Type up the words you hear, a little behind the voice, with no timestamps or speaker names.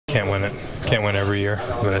Can't win it. Can't win every year.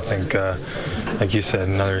 But I think, like you said,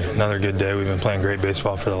 another good day. We've been playing great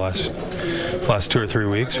baseball for the last 2 or 3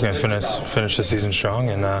 weeks. We're going to finish the season strong,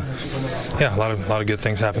 and yeah, a lot of good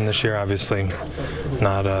things happened this year. Obviously,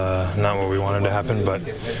 not what we wanted to happen, but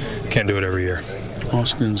can't do it every year.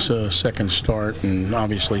 Austin's second start, and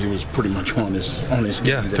obviously he was pretty much on his game.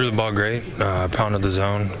 Yeah, threw the ball great, pounded the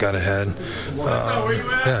zone, got ahead.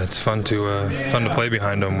 Yeah, it's fun to play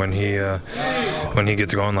behind him when he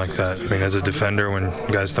gets going like that. I mean, as a defender, when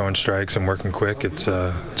guys throwing strikes and working quick, it's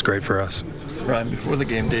great for us. Ryan, before the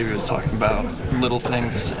game, Davey was talking about little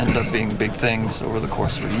things end up being big things over the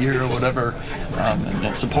course of a year or whatever, and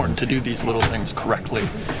it's important to do these little things correctly.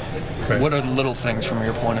 Right. What are the little things from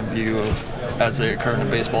your point of view as they occur in a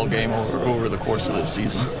baseball game over the course of the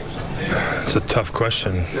season? It's a tough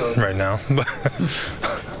question right now, but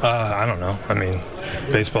I don't know. I mean,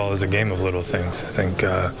 baseball is a game of little things. I think,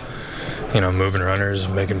 moving runners,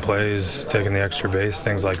 making plays, taking the extra base,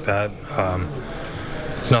 things like that.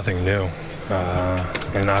 It's nothing new,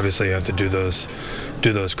 and obviously you have to do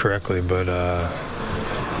those correctly. But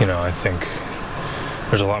I think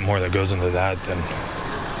there's a lot more that goes into that than.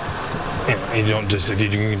 You don't just, if you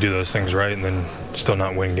can do those things right and then still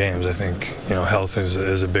not win games. I think, health is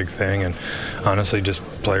a big thing, and honestly just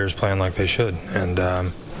players playing like they should. And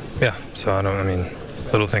yeah, so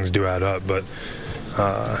little things do add up, but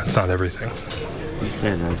it's not everything. You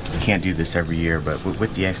said you can't do this every year, but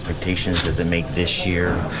with the expectations, does it make this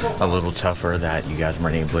year a little tougher that you guys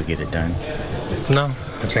weren't able to get it done? No,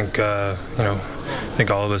 I think, I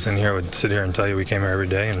think all of us in here would sit here and tell you we came here every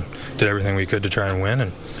day and did everything we could to try and win,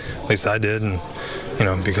 and at least I did, and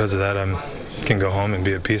because of that I can go home and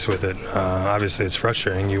be at peace with it. Obviously it's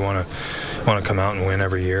frustrating. You want to come out and win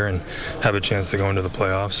every year and have a chance to go into the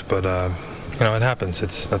playoffs, but it happens.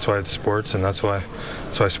 That's why it's sports, and that's why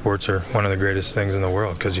sports are one of the greatest things in the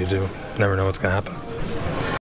world, because you do never know what's going to happen.